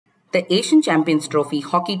The Asian Champions Trophy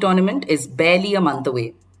hockey tournament is barely a month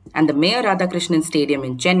away, and the Mayor Radhakrishnan Stadium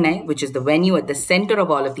in Chennai, which is the venue at the center of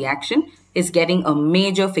all of the action, is getting a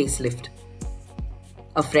major facelift.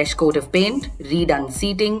 A fresh coat of paint, redone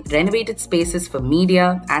seating, renovated spaces for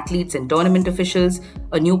media, athletes and tournament officials,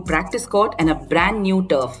 a new practice court and a brand new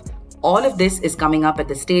turf. All of this is coming up at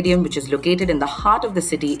the stadium, which is located in the heart of the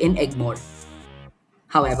city in Egmore.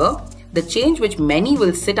 However, the change which many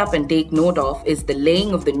will sit up and take note of is the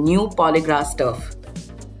laying of the new Poligras turf.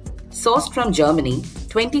 Sourced from Germany,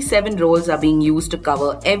 27 rolls are being used to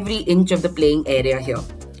cover every inch of the playing area here,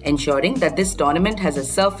 ensuring that this tournament has a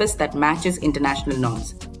surface that matches international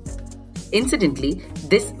norms. Incidentally,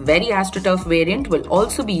 this very Astroturf variant will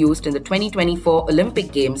also be used in the 2024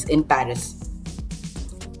 Olympic Games in Paris.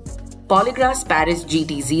 Poligras Paris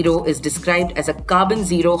GT0 is described as a carbon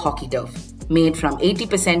zero hockey turf, made from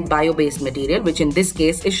 80% bio-based material, which in this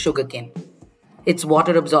case is sugarcane. Its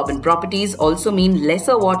water-absorbent properties also mean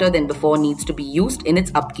lesser water than before needs to be used in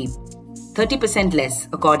its upkeep. 30% less,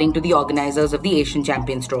 according to the organizers of the Asian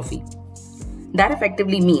Champions Trophy. That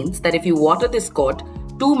effectively means that if you water this court,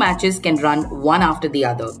 2 matches can run one after the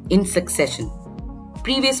other, in succession.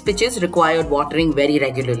 Previous pitches required watering very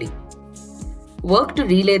regularly. Work to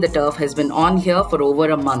relay the turf has been on here for over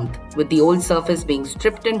a month, with the old surface being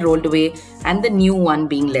stripped and rolled away and the new one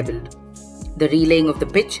being leveled. The relaying of the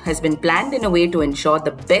pitch has been planned in a way to ensure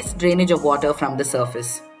the best drainage of water from the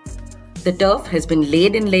surface. The turf has been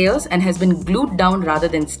laid in layers and has been glued down rather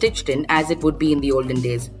than stitched in as it would be in the olden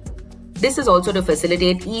days. This is also to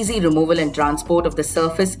facilitate easy removal and transport of the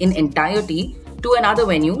surface in entirety to another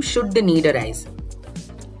venue should the need arise.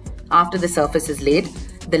 After the surface is laid,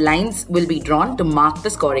 the lines will be drawn to mark the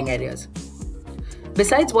scoring areas.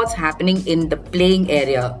 Besides what's happening in the playing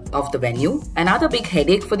area of the venue, another big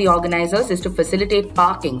headache for the organizers is to facilitate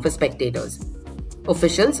parking for spectators.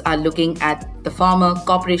 Officials are looking at the former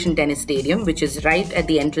Corporation Tennis Stadium, which is right at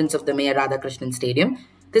the entrance of the Mayor Radhakrishnan Stadium.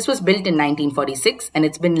 This was built in 1946 and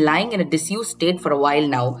it's been lying in a disused state for a while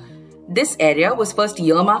now. This area was first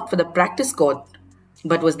earmarked for the practice court,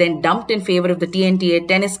 but was then dumped in favor of the TNTA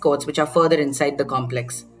tennis courts, which are further inside the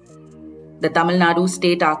complex. The Tamil Nadu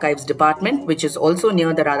State Archives Department, which is also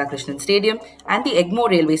near the Radhakrishnan Stadium, and the Egmore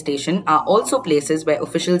railway station are also places where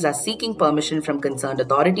officials are seeking permission from concerned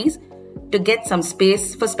authorities to get some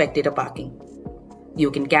space for spectator parking. You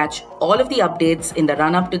can catch all of the updates in the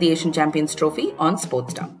run-up to the Asian Champions Trophy on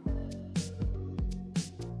Sportstar.